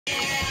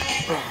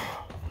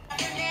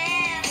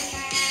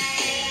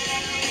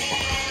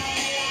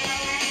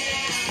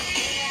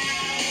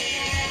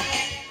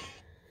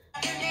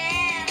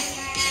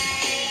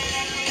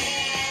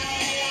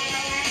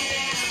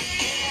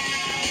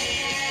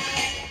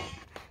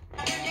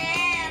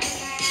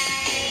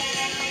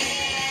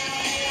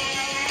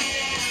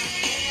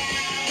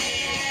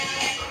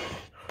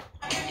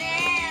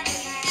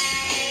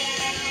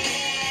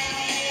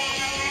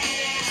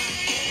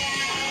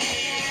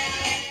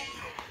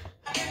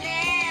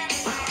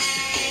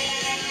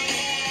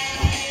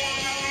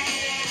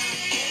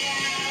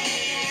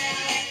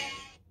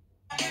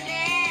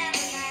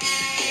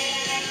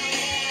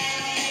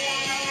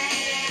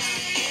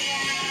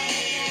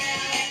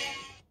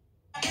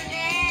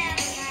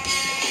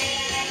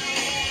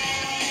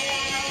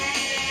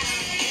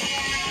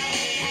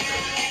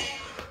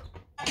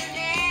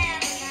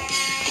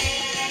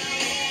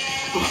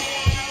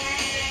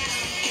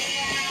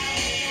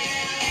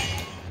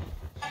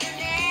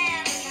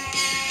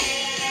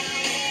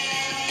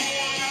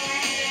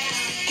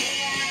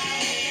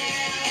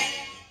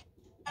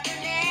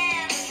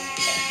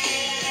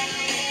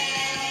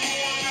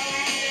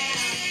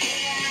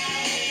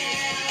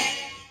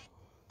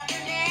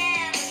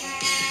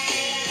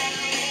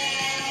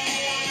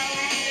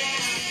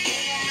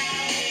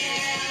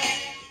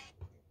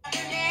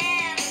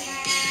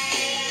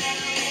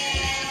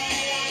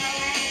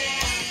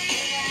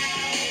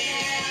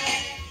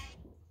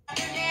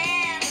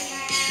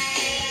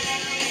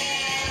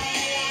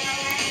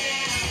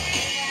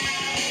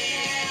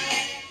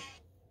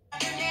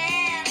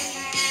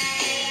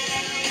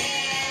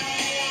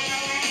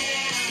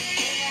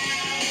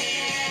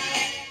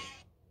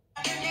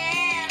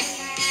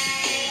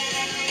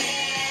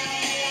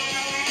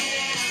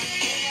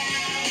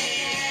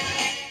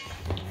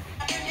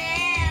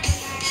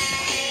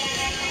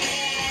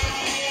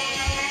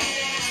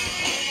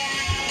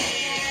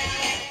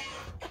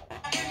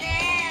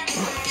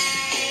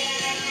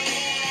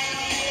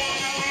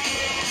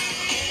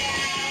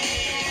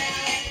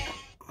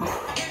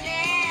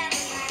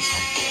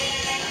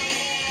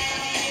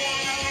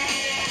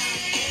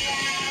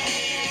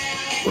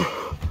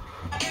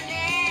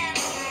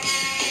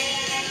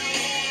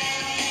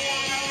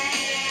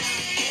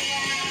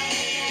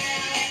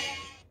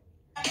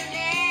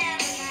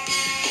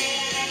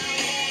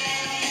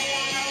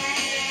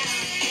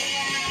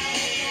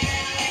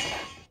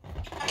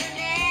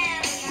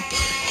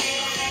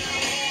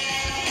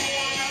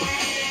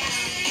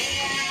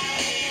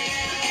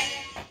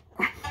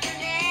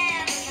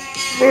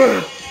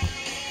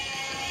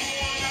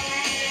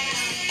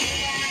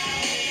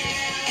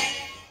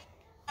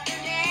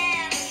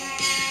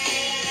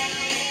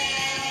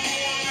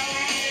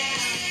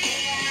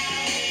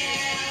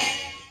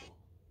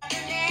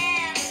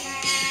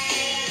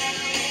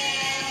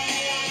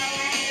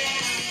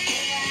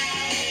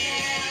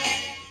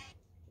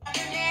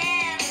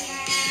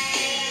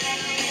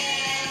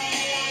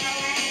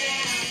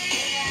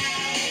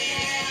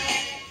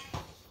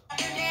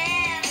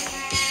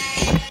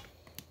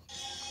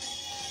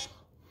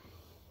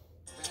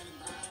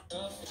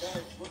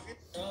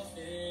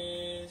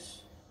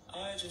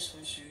I just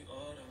wish you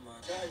all of my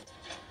life.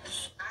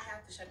 I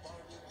have to shut down.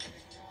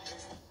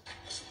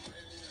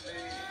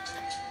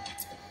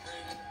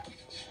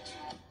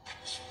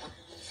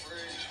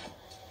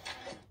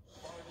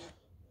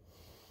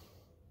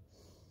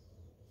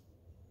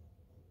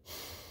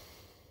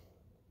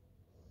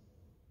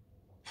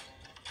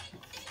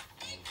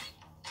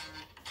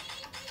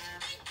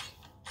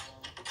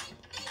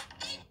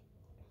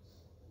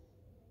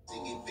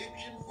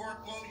 Eviction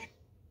foreclosure.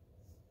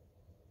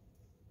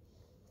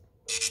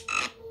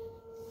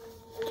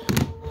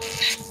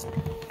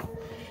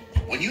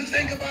 When you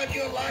think about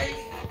your life,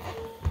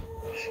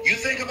 you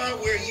think about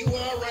where you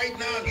are right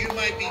now. You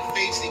might be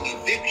facing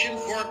eviction,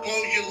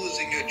 foreclosure,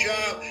 losing your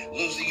job,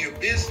 losing your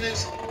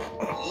business,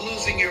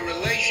 losing your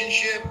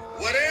relationship,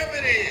 whatever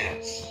it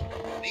is.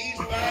 These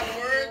 5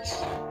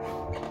 words,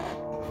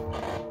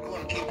 you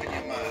want to keep in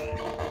your mind.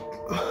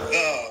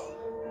 The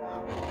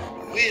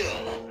will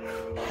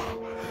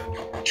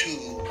to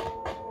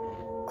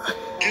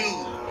do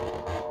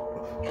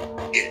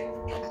it.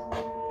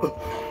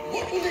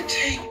 What will it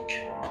take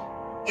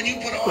when you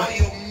put all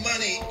your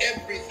money,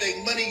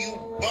 everything, money you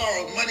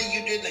borrowed, money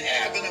you didn't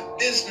have in a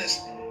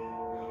business,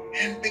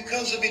 and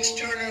because of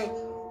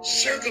external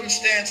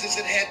circumstances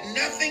that had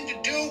nothing to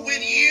do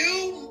with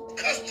you,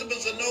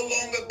 customers are no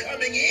longer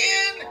coming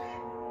in,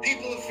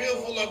 people are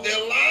fearful of their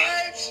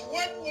lives?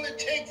 What will it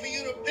take for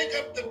you to pick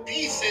up the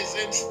pieces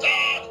and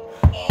start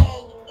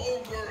all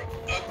over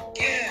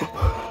again?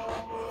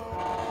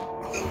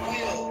 The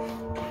will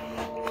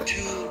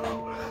to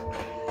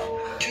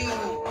do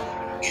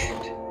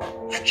it.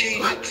 I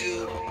change it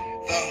to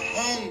the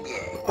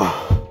hunger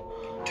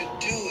to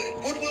do it.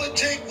 What will it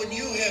take when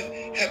you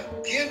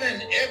have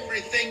given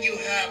everything you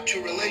have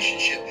to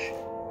relationship?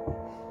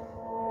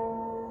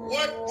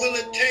 What will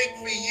it take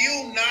for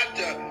you not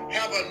to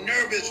have a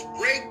nervous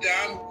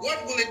breakdown?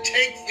 What will it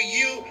take for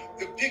you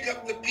to pick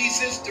up the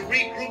pieces, to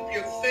regroup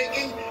your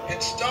thinking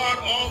and start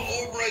all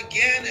over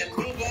again and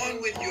move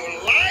on with your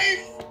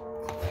life?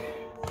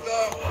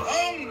 The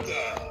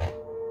hunger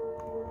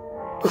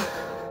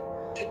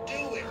to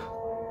do it.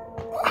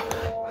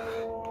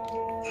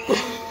 The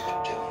hunger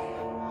to do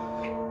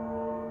it.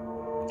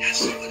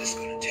 That's what it's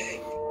going to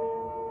take.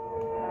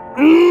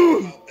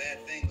 How bad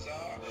things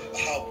are,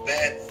 how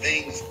bad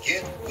things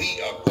get,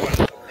 we are going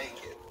to